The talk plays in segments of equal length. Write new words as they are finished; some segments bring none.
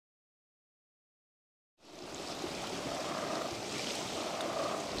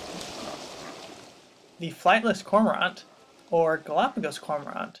The flightless cormorant, or Galapagos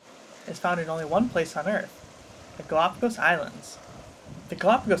cormorant, is found in only one place on Earth, the Galapagos Islands. The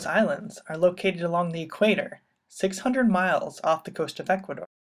Galapagos Islands are located along the equator, 600 miles off the coast of Ecuador.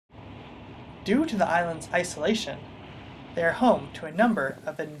 Due to the island's isolation, they are home to a number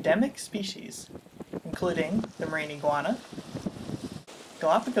of endemic species, including the marine iguana,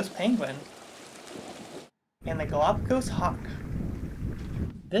 Galapagos penguin, and the Galapagos hawk.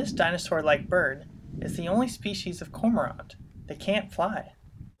 This dinosaur-like bird is the only species of cormorant that can't fly,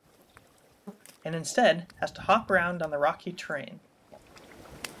 and instead has to hop around on the rocky terrain.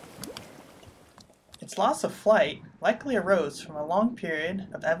 Its loss of flight likely arose from a long period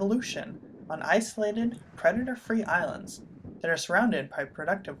of evolution on isolated, predator-free islands that are surrounded by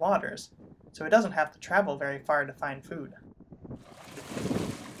productive waters, so it doesn't have to travel very far to find food.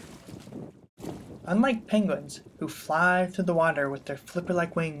 Unlike penguins, who fly through the water with their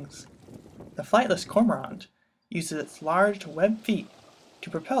flipper-like wings, the flightless cormorant uses its large webbed feet to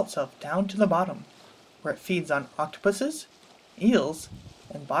propel itself down to the bottom, where it feeds on octopuses, eels,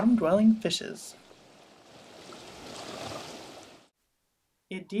 and bottom-dwelling fishes.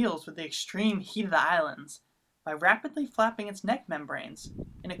 It deals with the extreme heat of the islands by rapidly flapping its neck membranes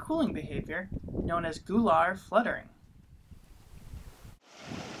in a cooling behavior known as gular fluttering.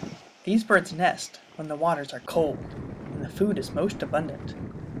 These birds nest when the waters are cold and the food is most abundant,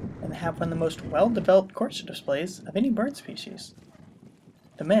 and they have one of the most well-developed courtship displays of any bird species.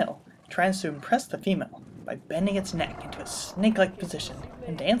 The male tries to impress the female by bending its neck into a snake-like position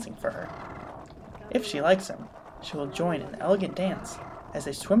and dancing for her. If she likes him, she will join an elegant dance as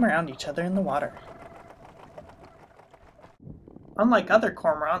they swim around each other in the water. Unlike other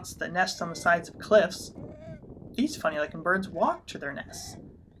cormorants that nest on the sides of cliffs, these funny-looking birds walk to their nests,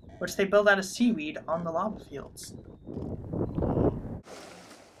 which they build out of seaweed on the lava fields.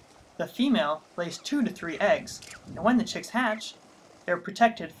 The female lays 2 to 3 eggs, and when the chicks hatch, they are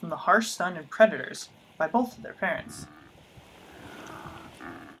protected from the harsh sun and predators by both of their parents.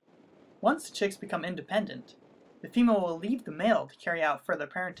 Once the chicks become independent, the female will leave the male to carry out further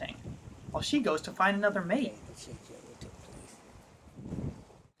parenting, while she goes to find another mate.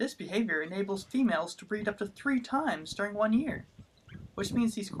 This behavior enables females to breed up to 3 times during 1 year, which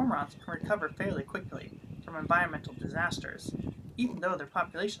means these cormorants can recover fairly quickly from environmental disasters, even though their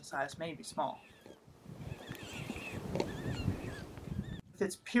population size may be small. With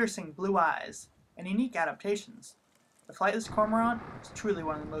its piercing blue eyes and unique adaptations, the flightless cormorant is truly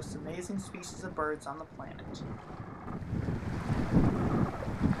one of the most amazing species of birds on the planet.